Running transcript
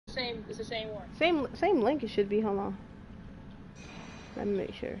It's the same one. Same link it should be. Hold on. Let me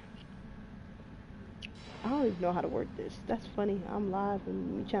make sure. I don't even know how to work this. That's funny. I'm live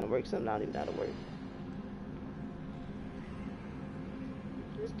and me trying to work something I don't even know how to work.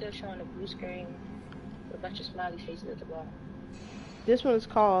 It's still showing a blue screen with a bunch of smiley faces at the bottom. This one is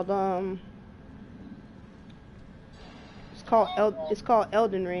called it's called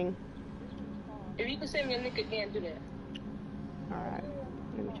Elden Ring. If you can send me a link again, do that. Alright.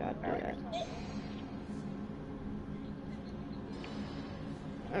 Let me try to do that.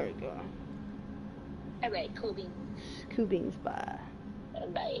 There we go. Alright, cool beans. Cool beans, bye.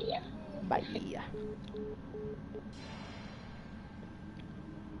 Bye. Bye.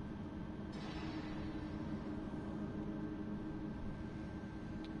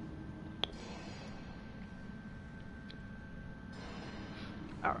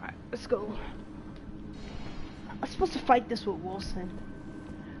 Alright, let's go. I'm supposed to fight this with Wilson.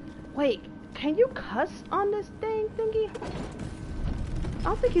 Wait, can you cuss on this thingy? I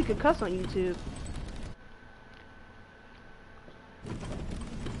don't think you can cuss on YouTube.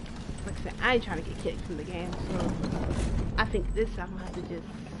 Like I said, I ain't trying to get kicked from the game, so I think this I'm gonna have to just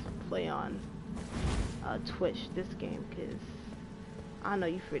play on Twitch this game, because I know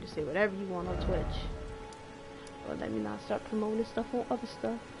you're free to say whatever you want on Twitch. But let me not start promoting stuff on other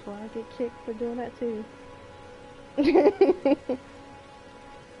stuff before I get kicked for doing that too.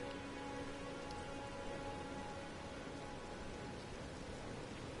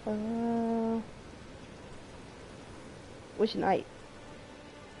 Which night?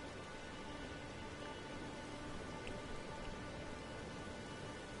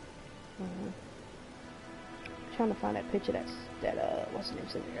 Trying to find that picture that what's the name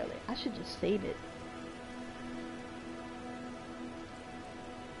sent me earlier. I should just save it.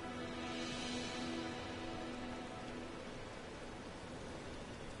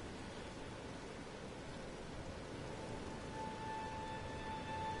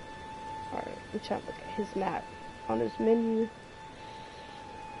 Alright, I'm trying to look at his map on his menu.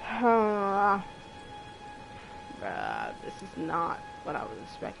 Bruh, this is not what I was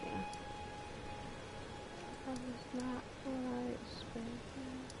expecting. That was not what I expected.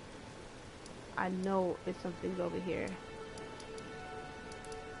 I know it's something over here.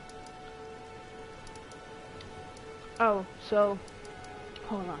 Oh, so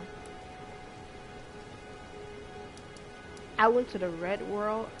hold on. I went to the red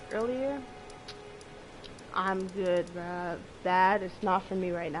world earlier. I'm good, bruh. That is not for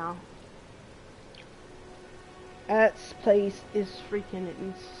me right now. That place is freaking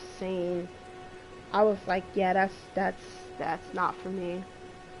insane. I was like, yeah, that's not for me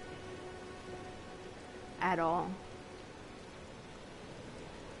at all.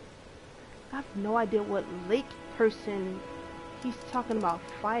 I have no idea what lake person he's talking about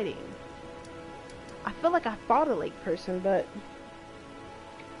fighting. I feel like I fought a lake person, but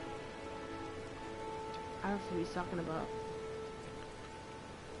I don't see what he's talking about.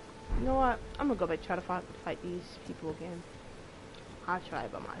 You know what? I'm gonna go back and try to fight these people again. I'll try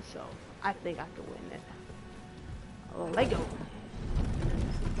it by myself. I think I can win it. Oh, Lego.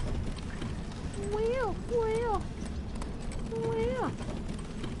 Well.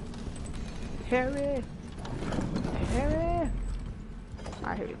 Harry.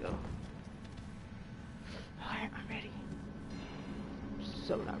 Alright, here we go. Alright, I'm ready.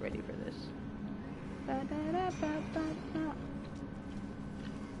 So not ready for this.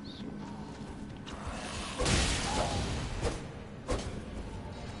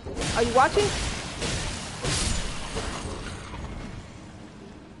 Are you watching?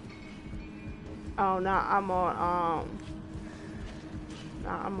 Oh no, I'm on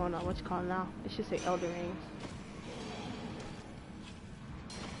what you call it now? It should say Elden Ring.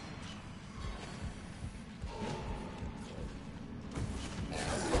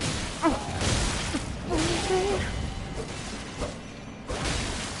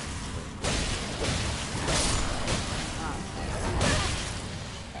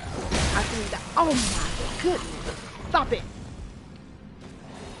 Oh my goodness! Stop it!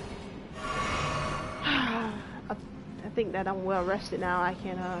 I think that I'm well rested now. I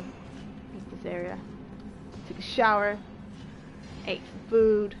can leave this area. Took a shower, ate some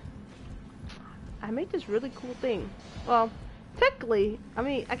food. I made this really cool thing. Well, technically, I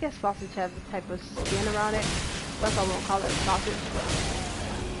mean, I guess sausage has a type of skin around it, but I won't call it sausage.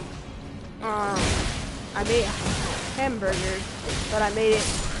 I made hamburgers, but I made it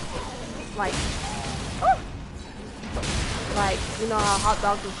like, like, you know how hot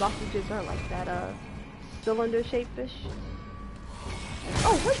dogs and sausages are like that, cylinder shaped fish?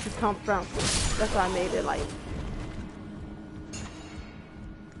 Oh, where'd this come from? That's why I made it like.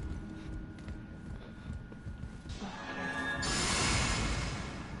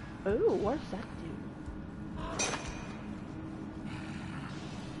 Oh, what does that do?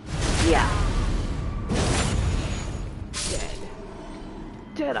 Yeah. Dead.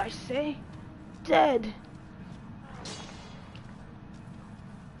 Dead, I say. Dead.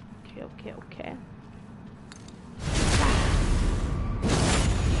 Okay, okay, okay.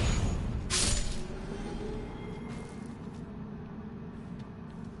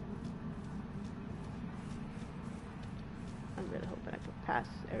 I'm really hoping I can pass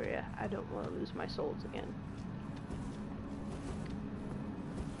this area. I don't want to lose my souls again.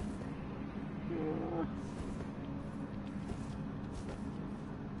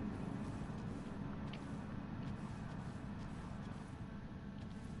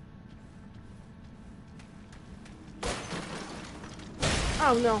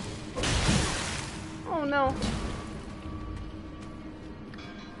 Oh no. Oh no.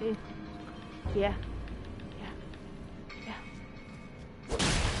 Yeah. Yeah. Yeah.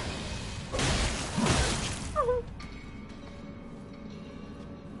 Oh.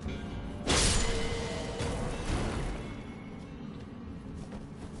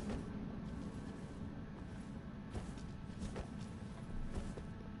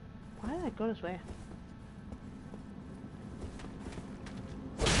 Why did I go this way?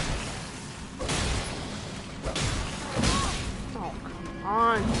 Oh, come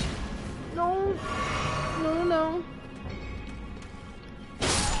on. No. No, no.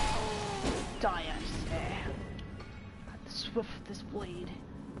 Die, I say. At the swift of this blade,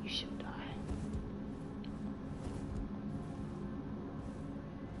 you shall die.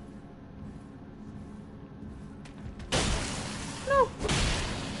 No.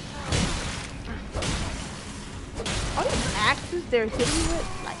 All these axes they're hitting with,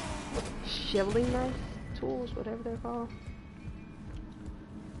 like shoveling knife tools, whatever they're called.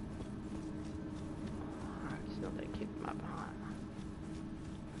 There's nothing keeping my behind.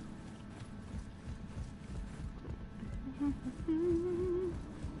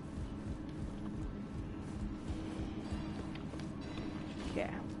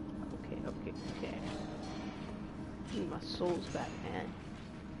 Okay. Okay, okay, okay. Need my souls back, man.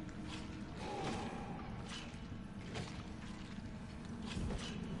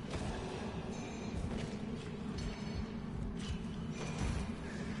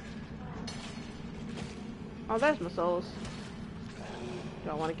 Oh, there's my souls. Do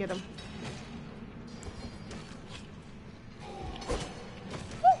I want to get them?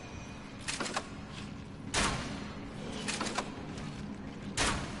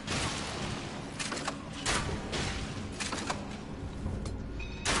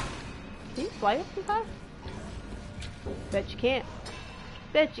 Can you fly up sometimes? Bet you can't.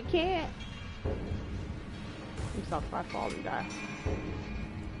 Bet you can't. I'm sorry if I fall and die.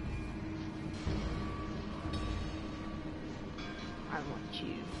 I want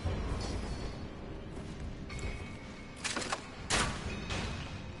you.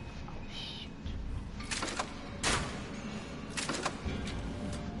 Oh shoot.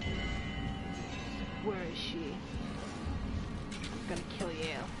 Where is she? I'm gonna kill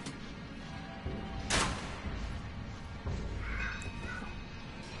you.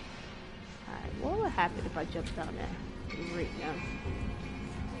 Alright, what would happen if I jumped down there? Right now.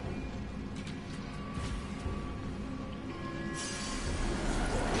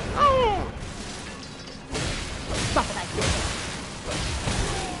 Oh! Stop it, I did.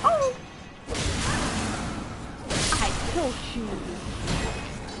 Oh! I killed you.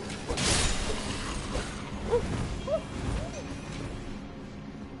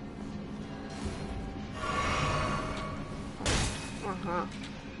 Uh-huh.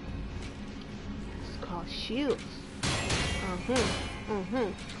 It's called shields.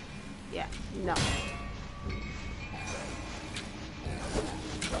 Yeah, no.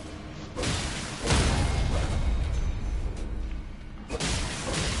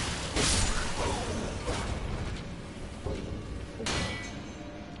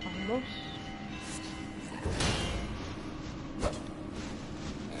 Almost.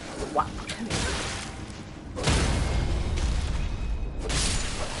 Wow.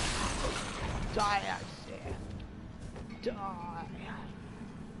 Die, I say. Die.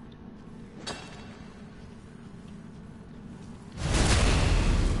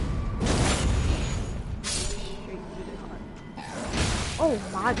 Oh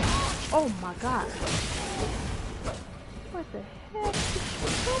my god. Oh my god. What the heck did you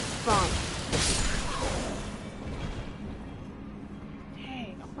come from?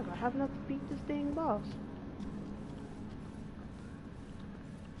 Dang, I'm not gonna have enough to beat this dang boss.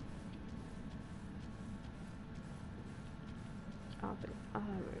 I don't think I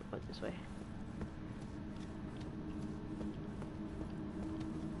haven't went this way.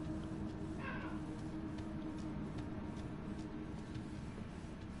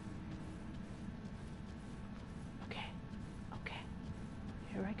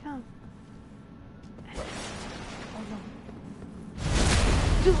 I come. Oh no.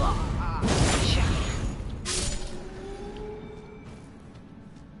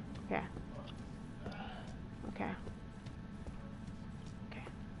 Okay. Okay. Okay.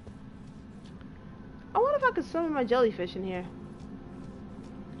 I wonder if I could summon my jellyfish in here.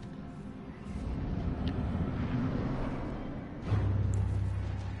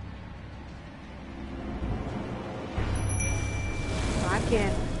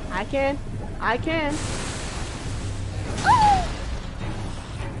 I can.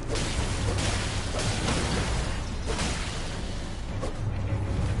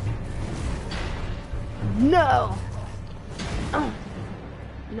 No!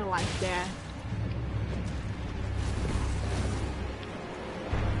 No ice there.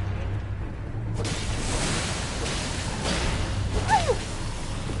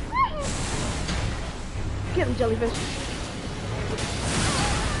 Get him, jellyfish.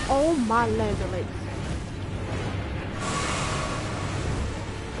 Oh my laser legs.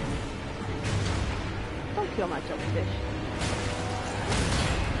 Don't kill my jellyfish.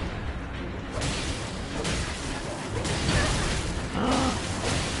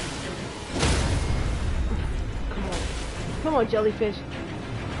 Come on, jellyfish.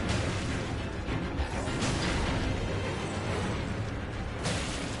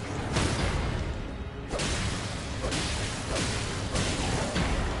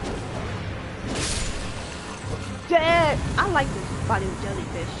 Dead! I like this fighting with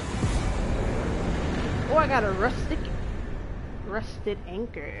jellyfish. Oh, I got a rusted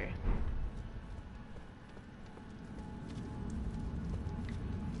anchor.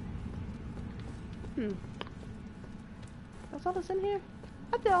 That's all that's in here?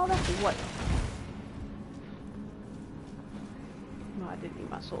 I did all that for what? No, I didn't need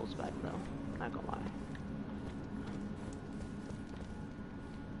my souls back though. Not gonna lie.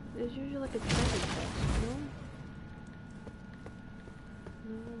 There's usually like a treasure chest, you know?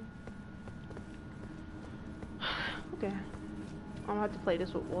 Okay. I'm gonna have to play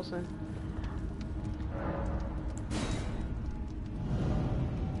this with Wilson.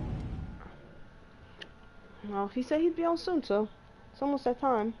 Well, he said he'd be on soon, so it's almost that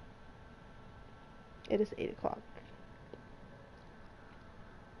time. It is 8 o'clock.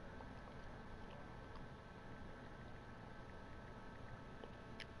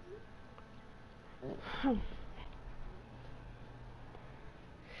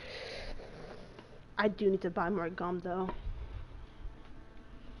 I do need to buy more gum, though.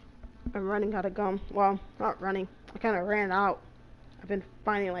 I'm running out of gum. Well, not running. I kind of ran out. I've been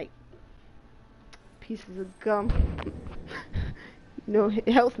finding, like, pieces of gum. You know, it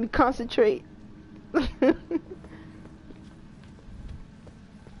helps me concentrate.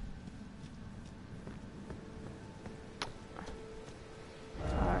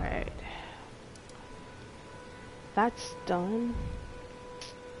 Alright. That's done.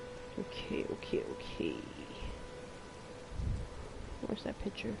 Okay. Where's that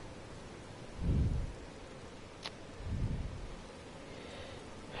picture?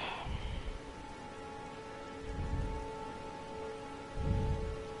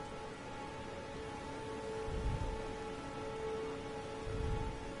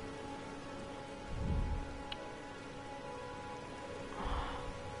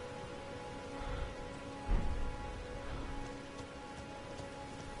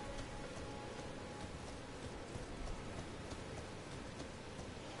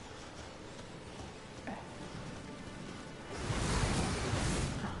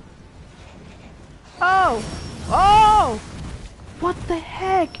 Oh! What the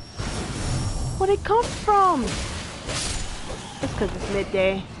heck? Where'd it come from? It's because it's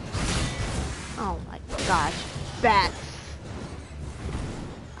midday. Oh my gosh. Bats.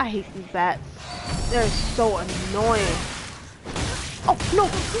 I hate these bats. They're so annoying. Oh, no!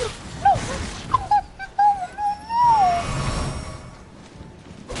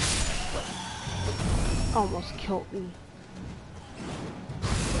 No! Almost killed me.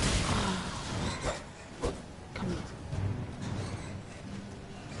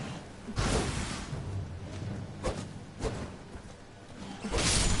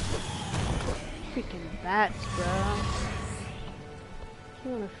 Freaking bats, bro.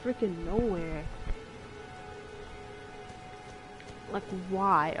 You're in a freaking nowhere. Like,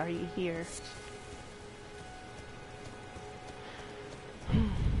 why are you here?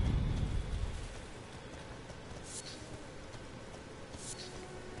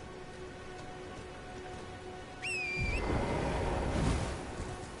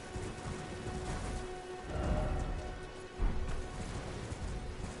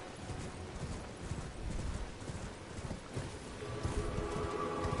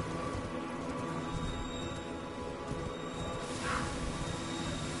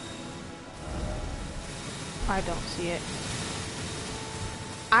 I don't see it.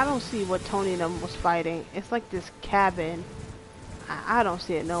 I don't see what Tony and them was fighting. It's like this cabin. I don't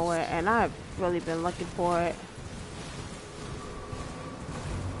see it nowhere, and I've really been looking for it.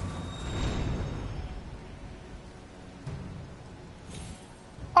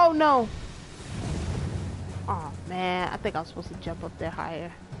 Oh no! Oh man, I think I was supposed to jump up there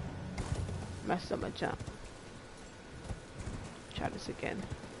higher. Messed up my jump. Try this again.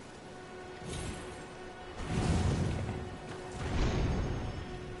 Okay.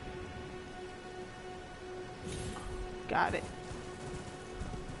 Got it.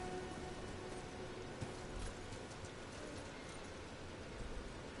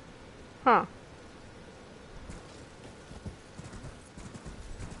 Huh.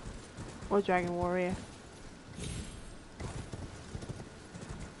 Or Dragon Warrior.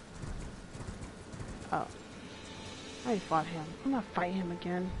 Oh. I already fought him. I'm gonna fight him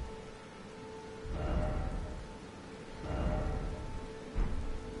again.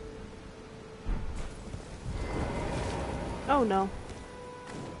 Oh no.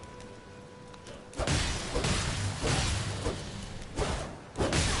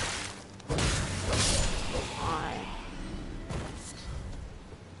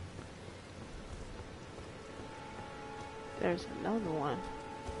 There's another one.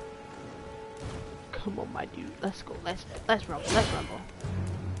 Come on, my dude. Let's go. Let's rumble. Let's rumble.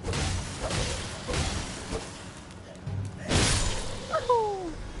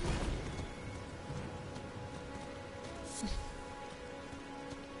 Oh.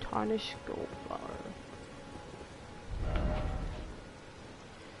 Tarnished gold bar.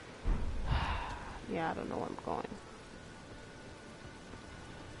 Yeah, I don't know where I'm going.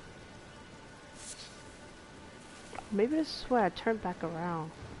 Maybe this is where I turn back around.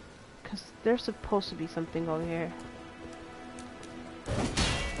 Because there's supposed to be something over here.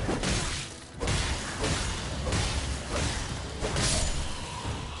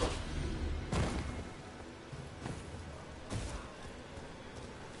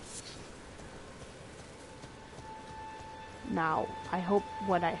 Now,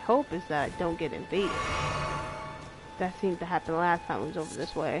 what I hope is that I don't get invaded. That seemed to happen last time I was over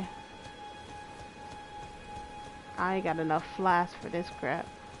this way. I ain't got enough flasks for this crap.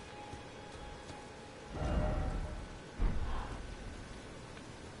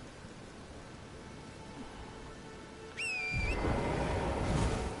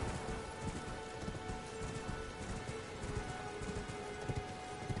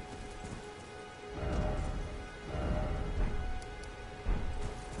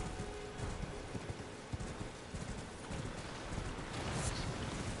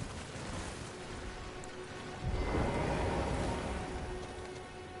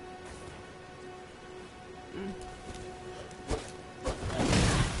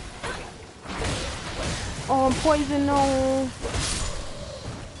 Oh, I'm poisoned, no!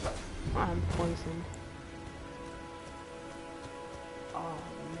 I'm poisoned. Oh,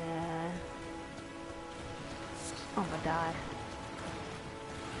 man. I'm gonna die.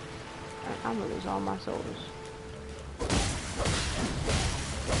 I'm gonna lose all my souls.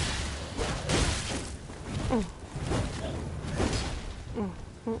 Mm. Mm,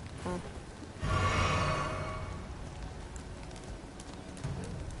 mm, mm.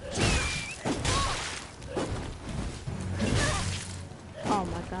 Oh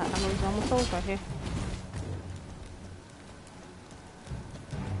my god, I'm losing all my souls right here.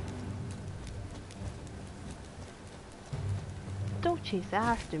 Don't chase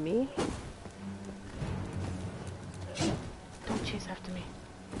after me. Don't chase after me.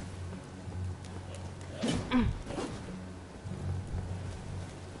 Mm.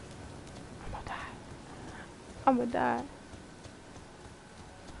 I'm gonna die. I'm gonna die.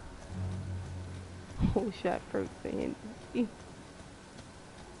 Holy shit, first thing.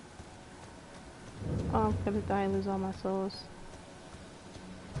 Oh, I'm gonna die and lose all my souls.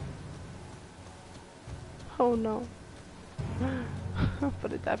 Oh no. I'm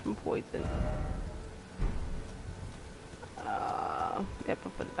gonna die from poison. Yep,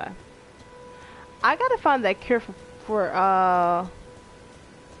 I'm gonna die. I gotta find that cure for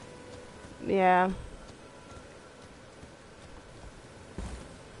yeah.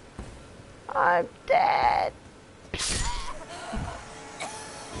 I'm dead.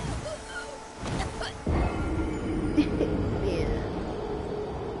 Yeah.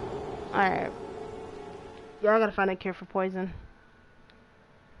 Alright. Yeah, I gotta find a cure for poison.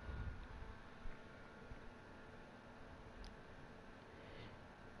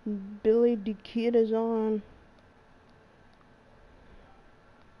 Billy the Kid is on.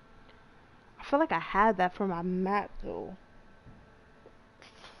 I feel like I had that for my map though.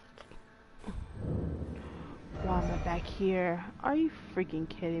 Why am I back here? Are you freaking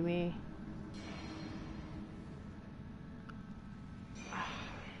kidding me?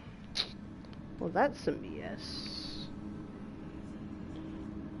 Well, that's some BS.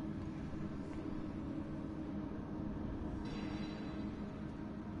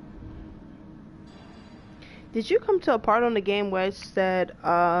 Did you come to a part on the game where it said,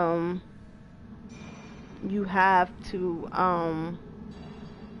 you have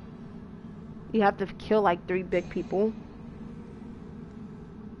to kill like 3 big people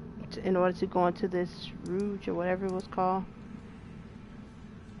in order to go into this Rouge or whatever it was called?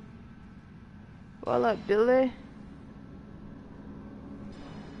 Well, up, Billy.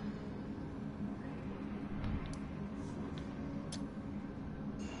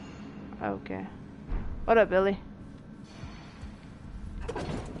 Okay. What up, Billy?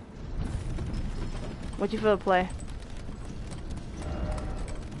 What you feel to play?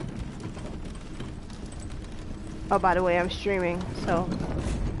 Oh, by the way, I'm streaming, so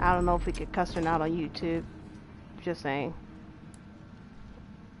I don't know if we could cuss or not on YouTube. Just saying.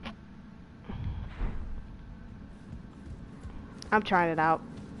 I'm trying it out.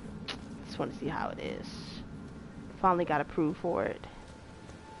 Just want to see how it is. Finally got approved for it.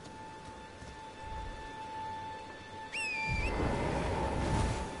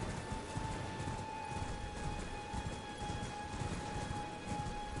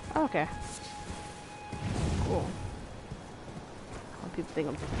 Okay. Cool. When people think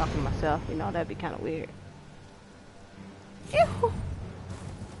I'm just talking to myself, you know, that'd be kind of weird. Ew.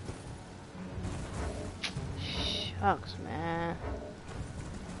 Shucks, man.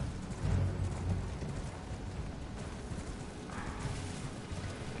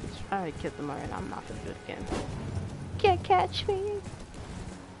 I already killed them already. I'm not gonna do it again. Can't catch me.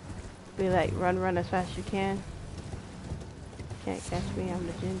 Be like, run as fast as you can. Can't catch me. I'm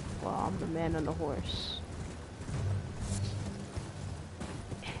the well, I'm the man on the horse.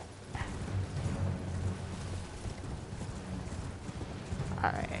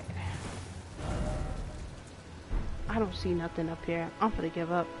 Alright. I don't see nothing up here. I'm gonna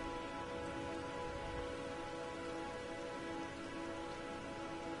give up.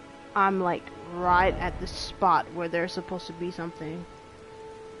 I'm like right at the spot where there's supposed to be something.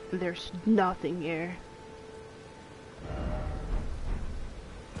 There's nothing here.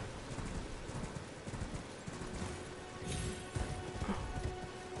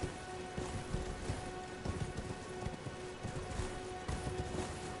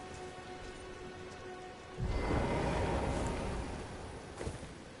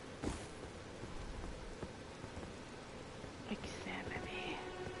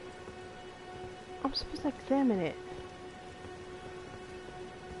 I'm supposed to examine it.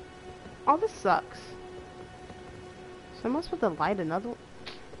 Oh, this sucks. So am I supposed to light another one?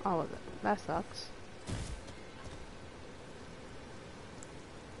 Oh, that sucks.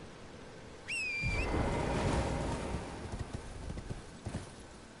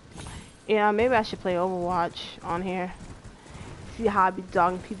 Yeah, maybe I should play Overwatch on here. See how I be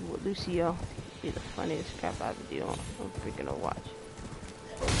dogging people with Lucio. Be the funniest crap I ever do on freaking Overwatch.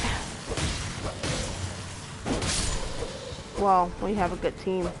 Well, when you have a good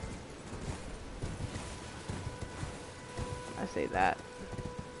team. I say that.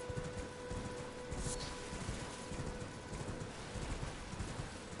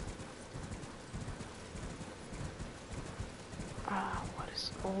 Ah, what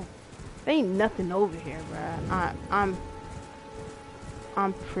is gold? There ain't nothing over here, bruh.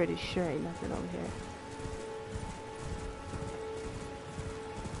 I'm pretty sure ain't nothing over here.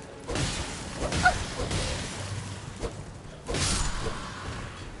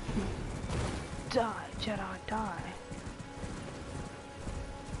 Die, Jedi, die.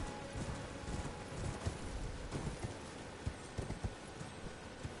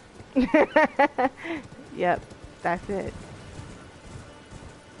 Yep, that's it.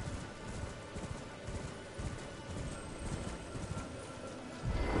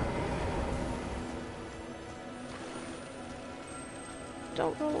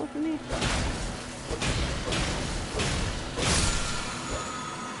 Don't roll with me.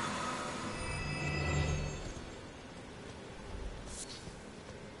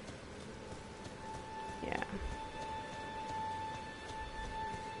 Yeah.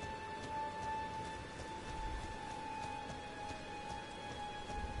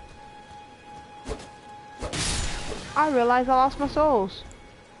 I realized I lost my souls.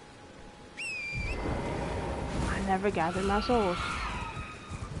 I never gathered my souls.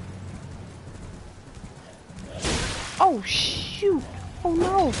 Oh shoot! Oh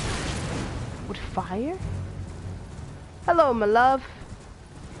no! With fire? Hello, my love.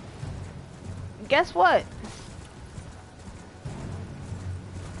 Guess what?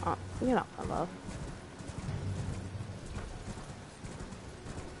 You're not my love.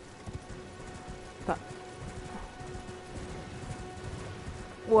 Stop.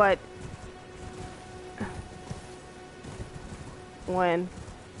 What? When?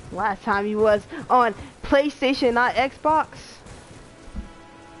 Last time you was on PlayStation, not Xbox?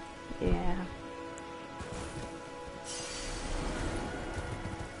 Yeah.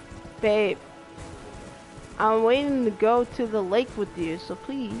 Babe, I'm waiting to go to the lake with you, so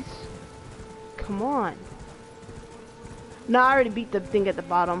please. Come on. No, I already beat the thing at the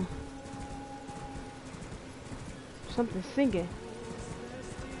bottom. Something's singing.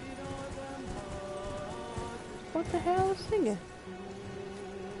 What the hell is singing?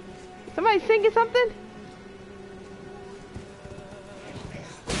 Somebody singing something?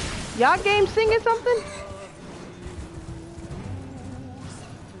 Y'all game singing something?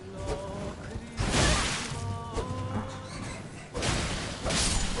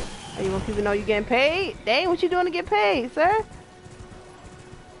 Oh, you want people to know you getting paid? Dang, what you doing to get paid, sir?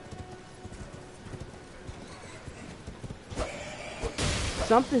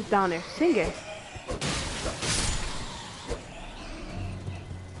 Something's down there singing.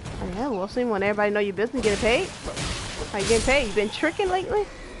 Oh, yeah, well, see, when everybody know your business getting paid. How you getting paid? You been tricking lately?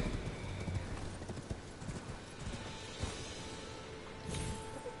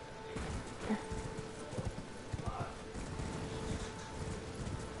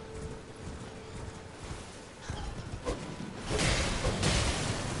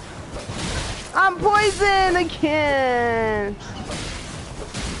 I'm poisoned again.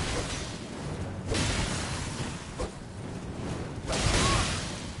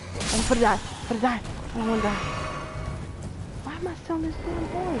 I'm gonna die. I'm gonna die. I don't wanna die. Why am I still in this damn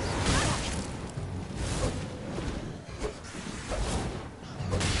voice?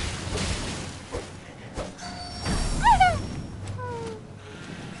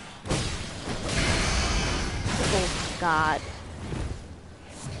 Oh God.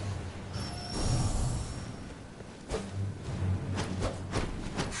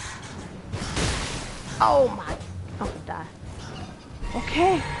 Oh my. I'm gonna die.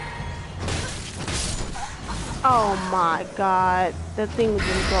 Okay. Oh my God. That thing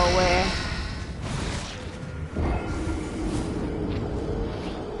didn't go away.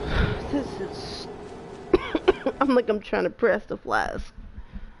 This is. I'm like I'm trying to press the flask.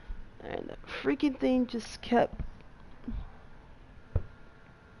 And the freaking thing just kept.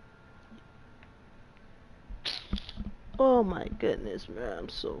 Oh my goodness, man. I'm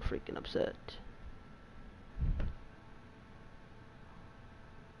so freaking upset.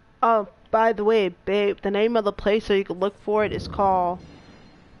 Oh, by the way, babe, the name of the place so you can look for it is called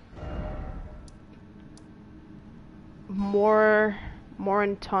Morin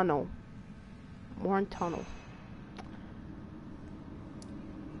Tunnel. Morin Tunnel.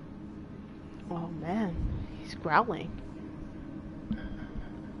 Oh man, he's growling.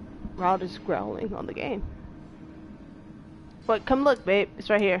 Rod is growling on the game. But come look, babe. It's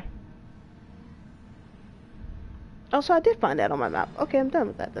right here. Oh, so I did find that on my map. Okay, I'm done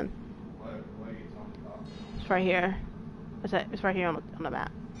with that then. What are you talking about? It's right here. What's that? It's right here on the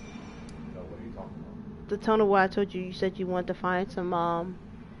map. No, what are you talking about? The tunnel where I told you said you wanted to find some I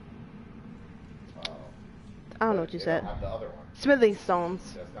don't know what you said. Have the other one. Smithing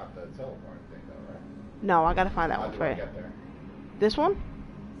stones. That's not the teleport thing, though, right? No, I gotta find that How one do for I you. get there? This one?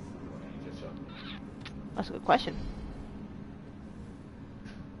 You just showed me. That's a good question.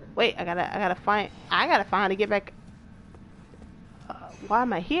 Wait, I gotta find how to get back. Why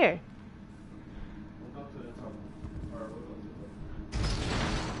am I here? We'll go to the tunnel. Or we'll go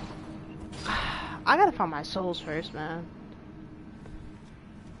to I gotta find my souls first, man.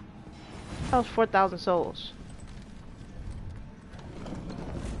 That was 4,000 souls.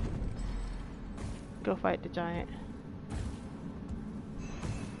 Go fight the giant.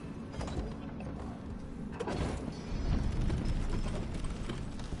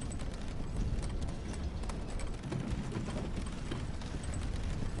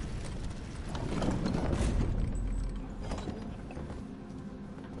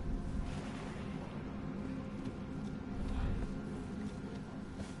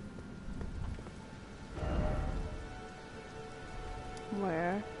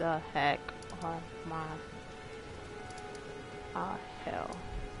 Where the heck are my... Ah, hell.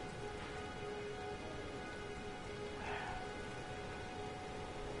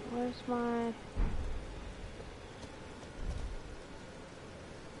 Where's my...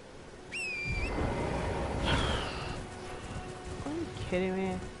 Are you kidding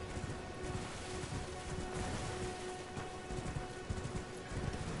me?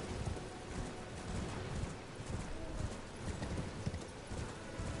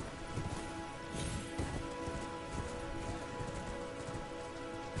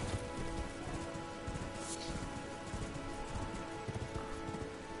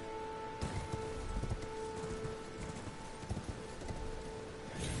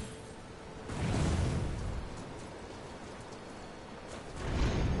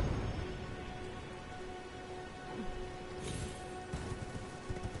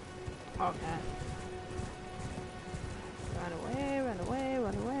 Okay. Run away, run away,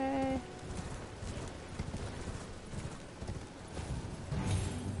 run away.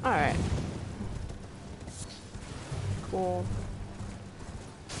 Alright. Cool.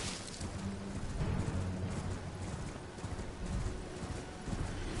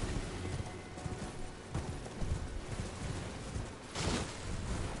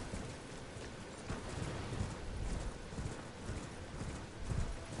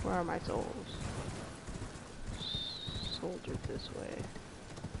 Where are my souls? Soldier this way.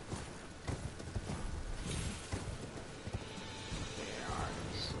 Where are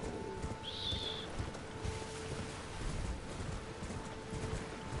my souls?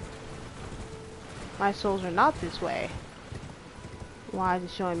 My souls are not this way. Why is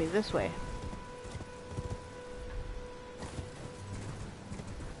it showing me this way?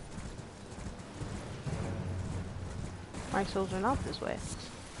 My souls are not this way.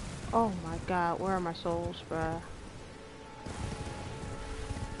 Oh my god, where are my souls, bruh?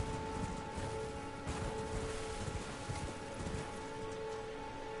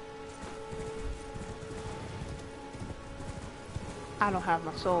 I don't have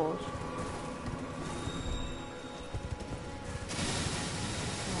my souls.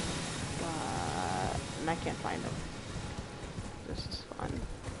 Oh my god. And I can't find them. This is fun.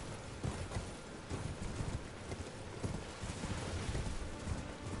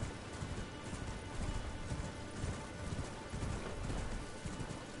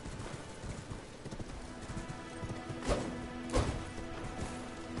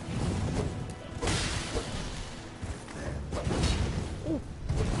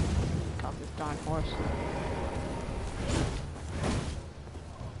 Horse.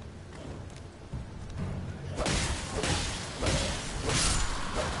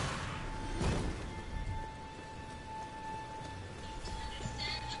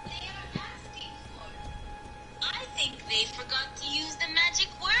 I think they forgot to use the magic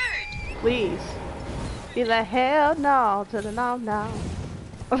word. Please. Be like, hell no to the no no.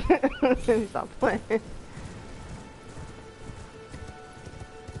 Stop playing.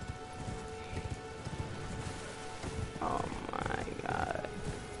 Oh my god.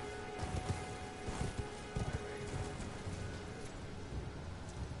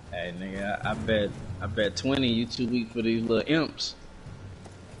 Hey nigga, I bet 20 you too weak for these little imps.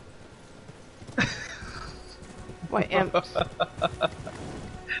 What imps?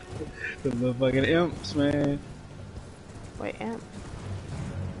 The motherfucking imps, man. Wait, imp?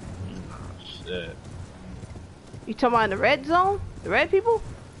 Oh shit. You talking about in the red zone? The red people?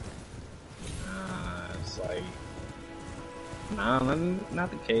 It's like, nah, not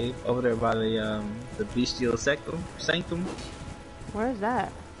the cave. Over there by the bestial sanctum. Where is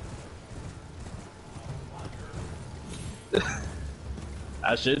that?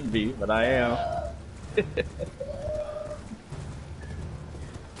 I shouldn't be, but I am.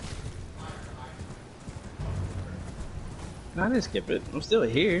 No, I didn't skip it. I'm still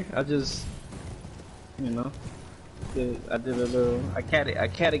here. I just, you know, I did a little. I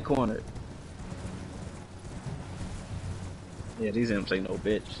caddy cornered. Yeah, these imps ain't no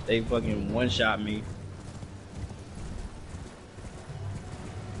bitch. They fucking one shot me.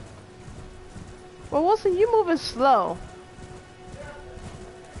 Well, Wilson, you moving slow.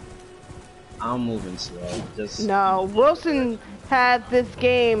 I'm moving slow. Just No, Wilson had this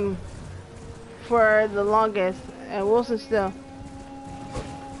game for the longest, and Wilson still.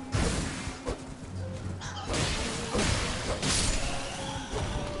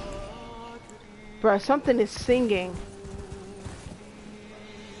 Bruh, something is singing.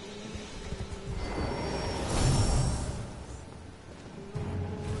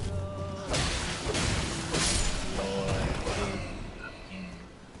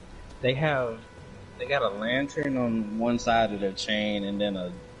 they got a lantern on one side of their chain and then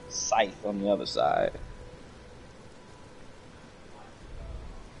a scythe on the other side.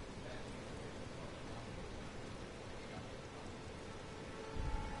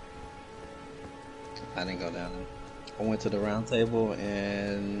 I didn't go down there. I went to the round table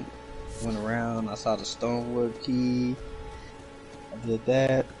and went around. I saw the stonewood key. I did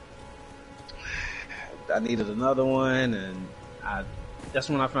that. I needed another one, and that's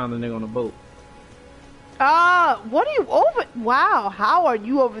when I found the nigga on the boat. What are you over? Wow, how are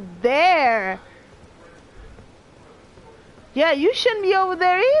you over there? Yeah, you shouldn't be over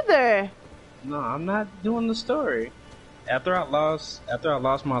there either. No, I'm not doing the story. After I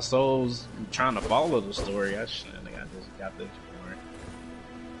lost my souls trying to follow the story, I just got to explore it.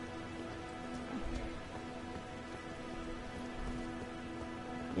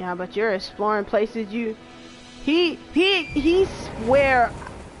 Yeah, but you're exploring places he swear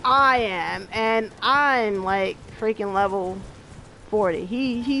I am, and I'm like freaking level 40.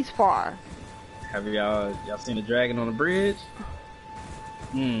 He's far. Have y'all seen the dragon on the bridge?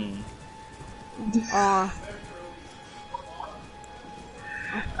 I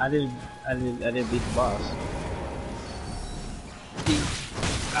didn't beat the boss.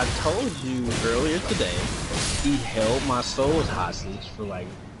 I told you earlier today, he held my souls hostage for like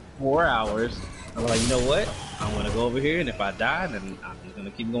 4 hours. I'm like, you know what? I'm gonna go over here, and if I die, then I'm just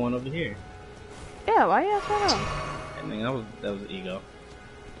gonna keep going over here. Yeah, why you ask that? I mean, that was ego.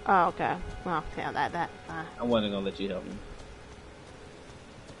 Oh, okay. Well, yeah, that. I wasn't gonna let you help me.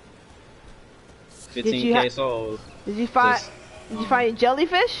 Did 15k souls. Did you find your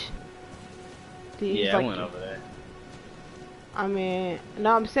jellyfish? Yeah, I went over there. I mean,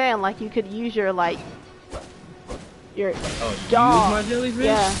 no, I'm saying like you could use your like your dog. Use my jellyfish?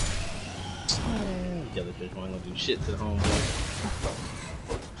 Yeah. Jellyfish wasn't gonna do shit to the homeboy.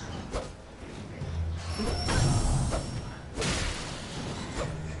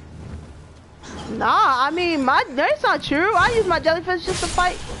 Nah, I mean that's not true. I use my jellyfish just to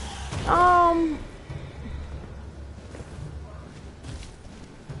fight.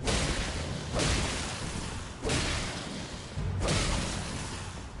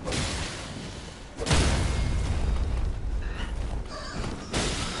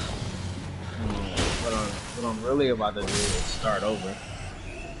 What I'm really about to do is start over.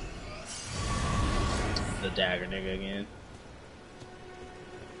 The dagger nigga again.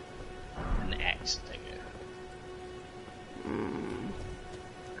 An axe nigga.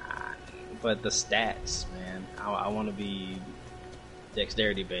 But the stats, man. I want to be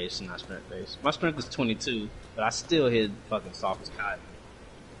dexterity based, not strength based. My strength is 22, but I still hit fucking soft as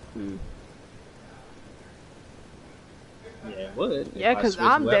cotton. Yeah, it would. Yeah, because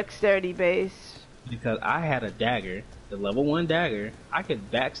I'm dexterity based. Because I had a dagger, the level 1 dagger, I could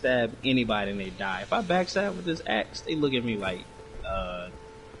backstab anybody and they die. If I backstab with this axe, they look at me like,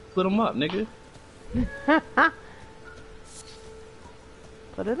 put them up, nigga.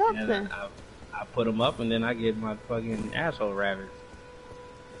 Put it up and then. I put them up and then I get my fucking asshole ravaged.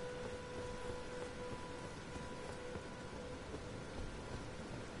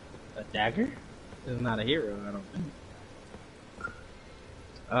 A dagger? Is not a hero, I don't think.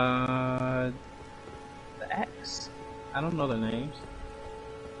 The axe. I don't know their names.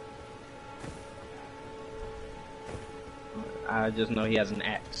 I just know he has an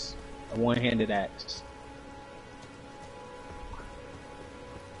axe. A one-handed axe.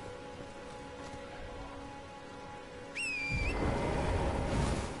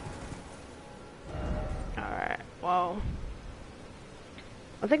 Alright, well.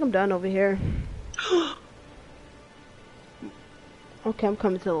 I think I'm done over here. Okay, I'm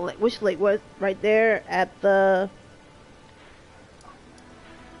coming to the lake. Which lake was right there at the...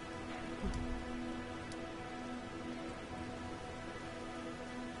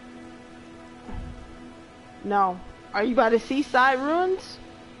 No. Are you by the seaside ruins?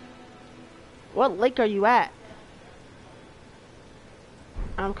 What lake are you at?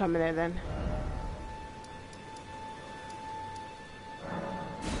 I'm coming there then.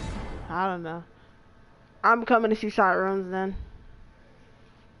 I don't know. I'm coming to seaside ruins then.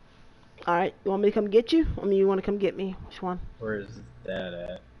 Alright, you want me to come get you? I mean, you want to come get me? Which one? Where is that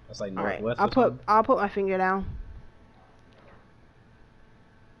at? That's like northwest. Alright, I'll put my finger down.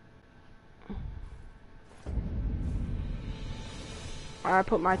 Alright,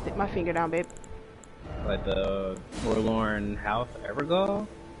 put my finger down, babe. Like the forlorn house Evergall?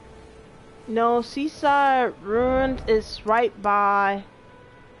 No, seaside ruins is right by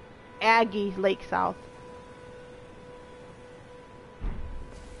Aggie Lake South.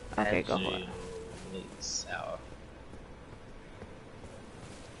 Okay, go for it. Lake South.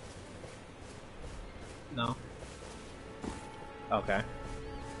 No. Okay.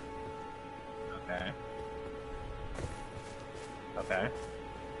 Okay. Okay.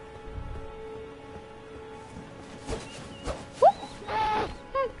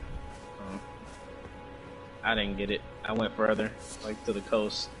 I didn't get it. I went further, like to the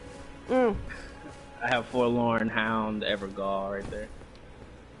coast. I have Forlorn Hound Evergall right there.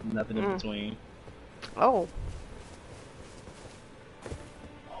 Nothing in between. Oh.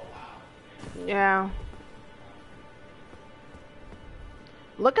 Yeah.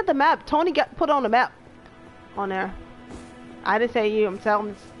 Look at the map. Tony got put on the map. On there. I didn't say you. I'm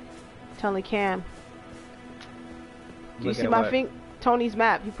telling Cam. Do you see my Tony's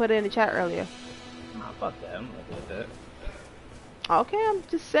map? He put it in the chat earlier. Nah, fuck that. I'm not good at that. Okay, I'm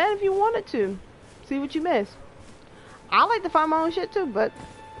just saying if you wanted to. See what you miss. I like to find my own shit too, but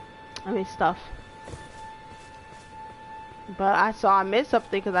I mean stuff. But I saw I missed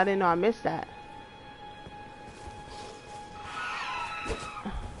something because I didn't know I missed that.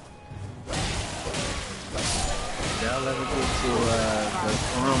 Y'all ever get to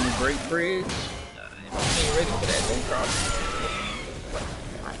the Great Bridge? If you ain't ready for that, don't cross.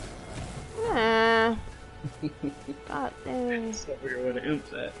 God dang. It's over here where the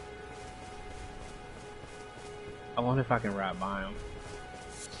imp's at. I wonder if I can ride by him.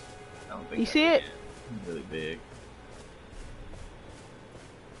 I don't think You I see can. it? He's really big.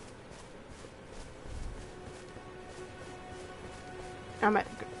 I'm at.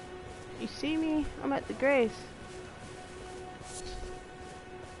 You see me? I'm at the Grace.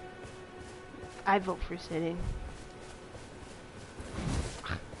 I vote for sitting.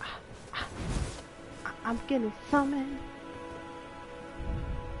 I'm getting summoned.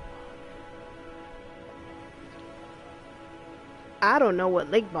 I don't know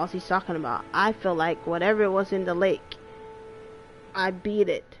what lake boss he's talking about. I feel like whatever it was in the lake, I beat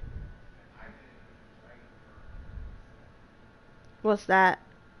it. What's that?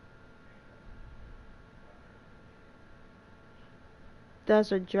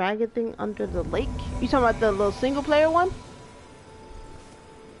 There's a dragon thing under the lake? You talking about the little single player one?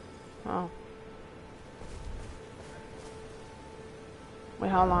 Oh. Wait,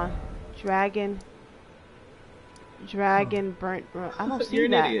 hold on. Dragon burnt. I don't see You're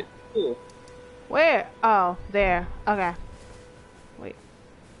an that. idiot. Cool. Where? Oh, there. Okay. Wait.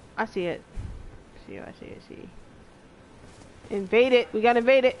 I see it. I see. Invade it. We gotta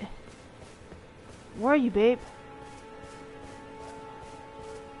invade it. Where are you, babe?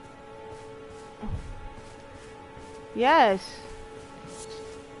 Yes.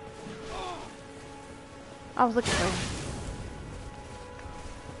 I was looking for him.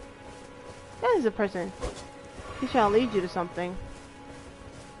 That is a person. He's trying to lead you to something.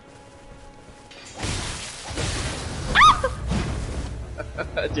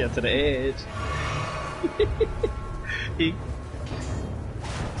 Yeah, to the edge. He,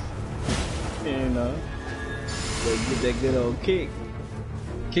 you know, get that good old kick.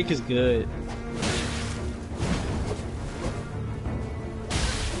 Kick is good.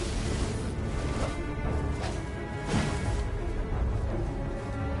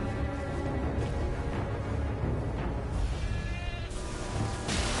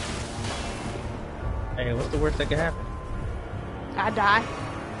 Hey, what's the worst that could happen? I die.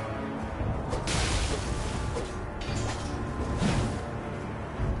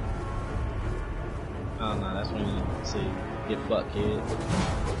 Oh no, that's when you see get fucked, kid.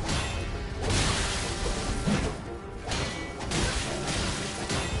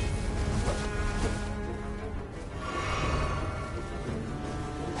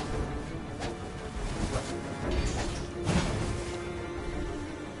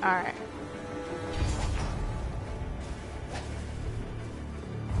 Alright.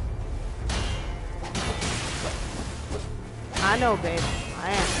 I know, babe.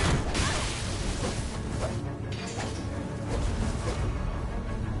 I am.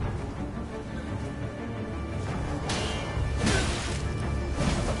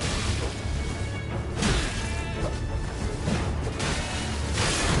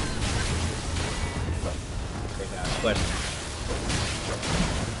 Okay, guys, question.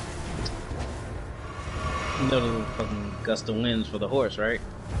 You know the fucking gust of winds for the horse, right?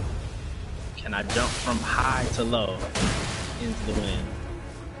 Can I jump from high to low into the wind?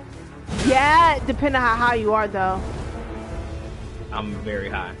 Yeah, depending on how high you are, though. I'm very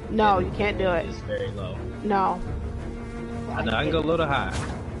high. No, And you can't do it. It's very low. No. I know I can go low to high,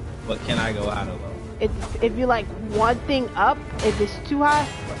 but can I go high to low? If you like one thing up, if it's too high,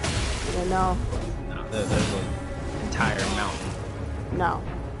 then no. No, there's an entire mountain. No.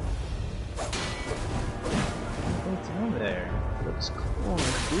 What's on there? Looks cool.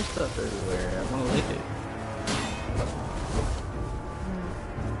 There's blue stuff everywhere. I want to lick it.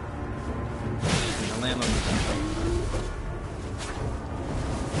 I land on this.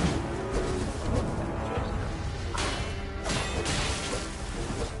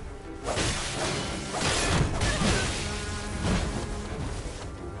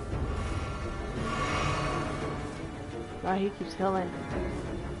 Oh, he keeps healing.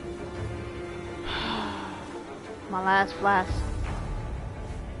 My last flash.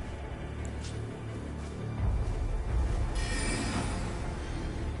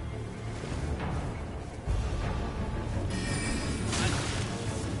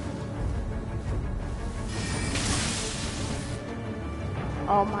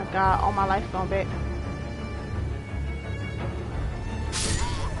 Oh my god, all my life gone back.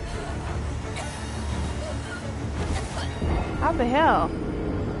 How the hell?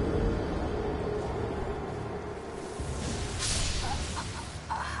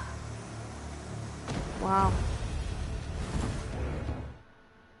 Wow.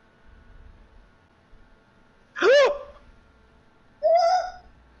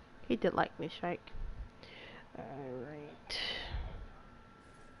 He did like me, Shrike. Alright.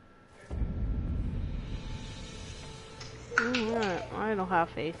 Alright, I don't have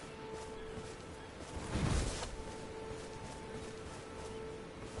faith.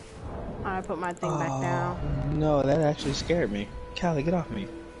 I put my thing back down. No, that actually scared me. Callie, get off me.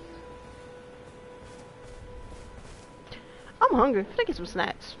 I'm hungry. Let's get some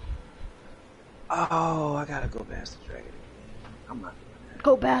snacks. Oh, I gotta go past the dragon. I'm not doing that.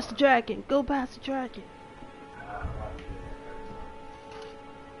 Go past the dragon. Go past the dragon.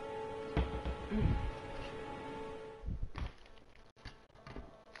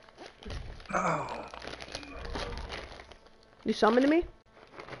 Oh. You summoning me?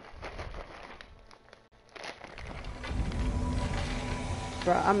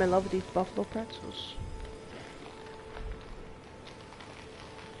 Bro, I'm in love with these buffalo pretzels.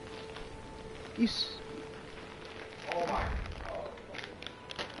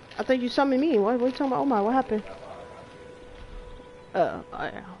 I think you summoned me. What are you talking about? Oh my, what happened? Oh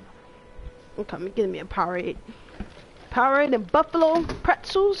yeah. I'm coming, getting me a Powerade. Powerade and buffalo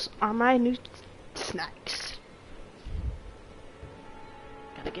pretzels are my new snacks.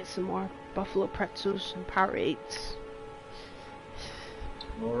 Gotta get some more buffalo pretzels and Powerades.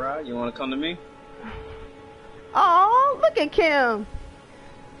 Alright, you wanna come to me? Oh, look at Kim.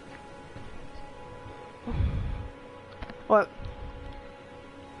 What?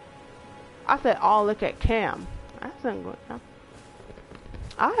 I said, oh, look at Cam. That's not good.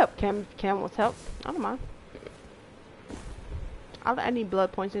 I'll help Cam. Cam wants help. I don't mind. I need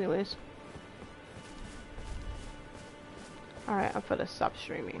blood points anyways. Alright, I'm gonna stop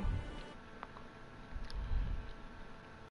streaming.